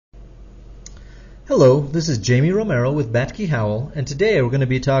Hello, this is Jamie Romero with Batkey Howell, and today we're going to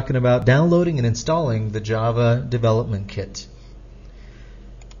be talking about downloading and installing the Java Development Kit.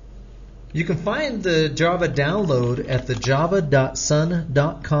 You can find the Java download at the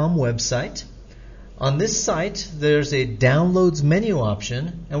java.sun.com website. On this site, there's a Downloads menu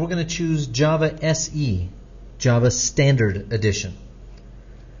option, and we're going to choose Java SE, Java Standard Edition.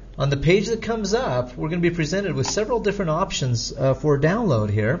 On the page that comes up, we're going to be presented with several different options for download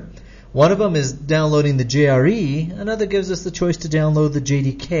here. One of them is downloading the JRE. Another gives us the choice to download the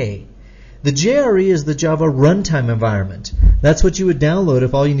JDK. The JRE is the Java runtime environment. That's what you would download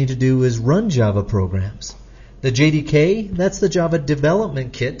if all you need to do is run Java programs. The JDK, that's the Java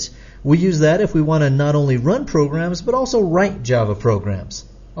Development Kit. We use that if we want to not only run programs, but also write Java programs.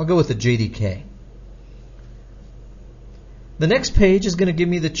 I'll go with the JDK. The next page is going to give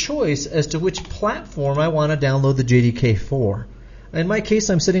me the choice as to which platform I want to download the JDK for. In my case,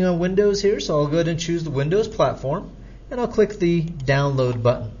 I'm sitting on Windows here, so I'll go ahead and choose the Windows platform, and I'll click the Download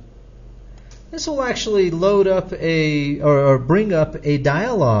button. This will actually load up or bring up a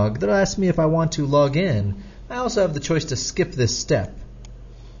dialog that will ask me if I want to log in. I also have the choice to skip this step.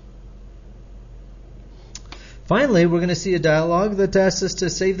 Finally, we're going to see a dialog that asks us to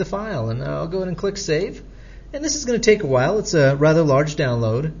save the file, and I'll go ahead and click Save. And this is going to take a while. It's a rather large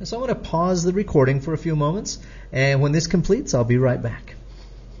download, so I'm going to pause the recording for a few moments, and when this completes, I'll be right back.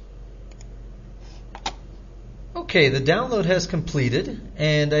 Okay, the download has completed,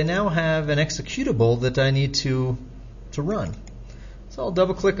 and I now have an executable that I need to run. So I'll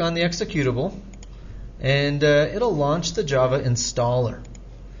double-click on the executable, and it'll launch the Java installer.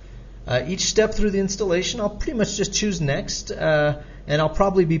 Each step through the installation, I'll pretty much just choose Next, and I'll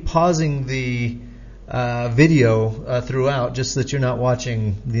probably be pausing the video throughout, just so that you're not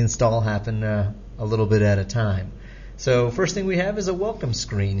watching the install happen a little bit at a time. So first thing we have is a welcome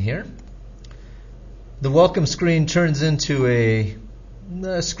screen here. The welcome screen turns into a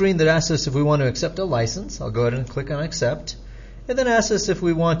screen that asks us if we want to accept a license. I'll go ahead and click on Accept. It then asks us if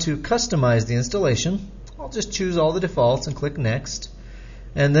we want to customize the installation. I'll just choose all the defaults and click Next.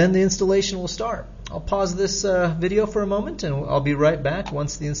 And then the installation will start. I'll pause this video for a moment, and I'll be right back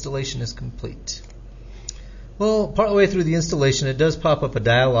once the installation is complete. Well, partway through the installation, it does pop up a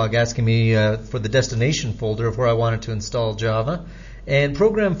dialog asking me for the destination folder of where I wanted to install Java. And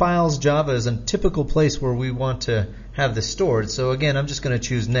Program Files Java is a typical place where we want to have this stored. So again, I'm just going to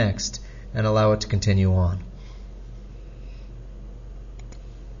choose Next and allow it to continue on.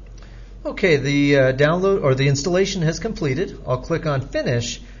 Okay, the download or the installation has completed. I'll click on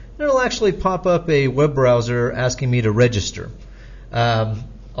Finish, and it'll actually pop up a web browser asking me to register.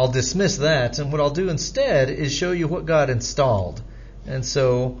 I'll dismiss that, and what I'll do instead is show you what got installed. And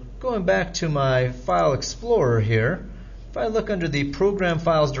so going back to my File Explorer here, if I look under the Program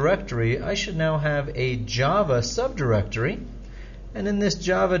Files directory, I should now have a Java subdirectory. And in this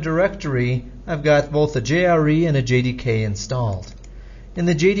Java directory, I've got both a JRE and a JDK installed. In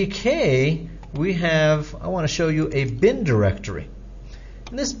the JDK, I want to show you a bin directory.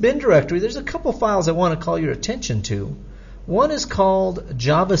 In this bin directory, there's a couple files I want to call your attention to. One is called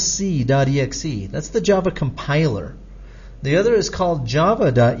javac.exe. That's the Java compiler. The other is called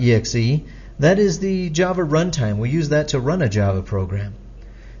java.exe. That is the Java runtime. We use that to run a Java program.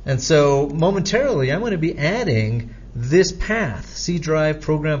 And so momentarily, I'm going to be adding this path, C drive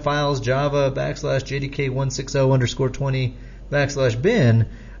program files java /JDK160_20 /bin.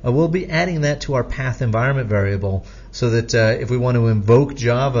 We'll be adding that to our path environment variable so that if we want to invoke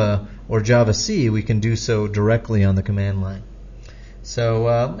Java or Javac, we can do so directly on the command line.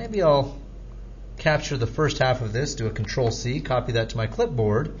 So maybe I'll capture the first half of this, do a Control-C, copy that to my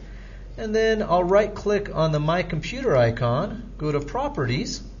clipboard, and then I'll right-click on the My Computer icon, go to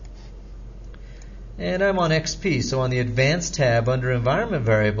Properties, and I'm on XP. So on the Advanced tab under Environment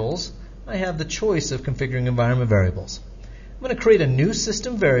Variables, I have the choice of configuring environment variables. I'm going to create a new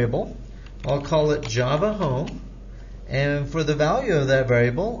system variable. I'll call it Java Home. And for the value of that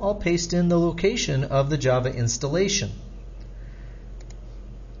variable, I'll paste in the location of the Java installation.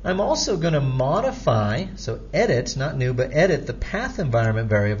 I'm also going to modify, so edit, not new, but edit the path environment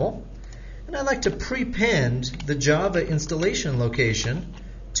variable. And I'd like to prepend the Java installation location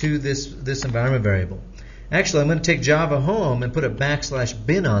to this environment variable. Actually, I'm going to take Java Home and put a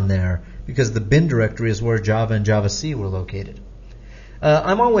 \bin on there because the bin directory is where Java and Javac were located.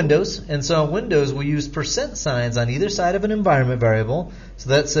 I'm on Windows, and so on Windows we use % on either side of an environment variable.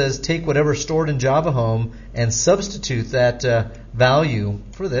 So that says take whatever stored in Java Home and substitute that value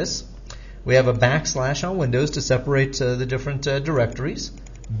for this. We have a \/ on Windows to separate the different directories.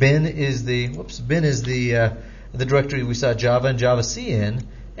 Bin is the directory we saw Java and Javac in,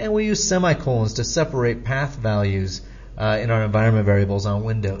 and we use semicolons to separate path values in our environment variables on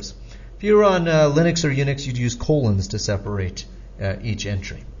Windows. If you're on Linux or Unix, you'd use colons to separate each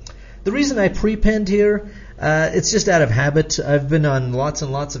entry. The reason I prepend here, it's just out of habit. I've been on lots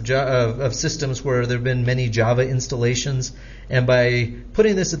and lots of systems where there have been many Java installations, and by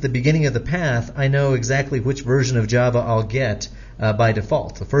putting this at the beginning of the path, I know exactly which version of Java I'll get by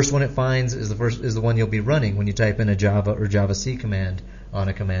default. The first one it finds is the one you'll be running when you type in a Java or JavaC command on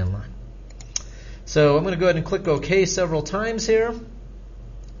a command line. So I'm going to go ahead and click OK several times here.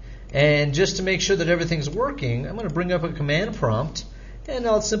 And just to make sure that everything's working, I'm going to bring up a command prompt, and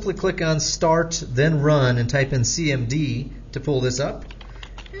I'll simply click on Start, then Run, and type in CMD to pull this up.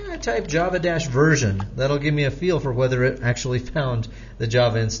 And I type Java-version. That'll give me a feel for whether it actually found the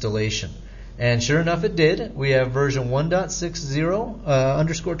Java installation. And sure enough, it did. We have version 1.60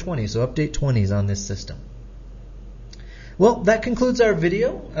 underscore 20, so update 20s on this system. Well, that concludes our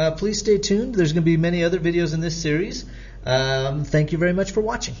video. Please stay tuned. There's going to be many other videos in this series. Thank you very much for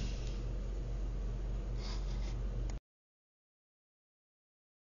watching.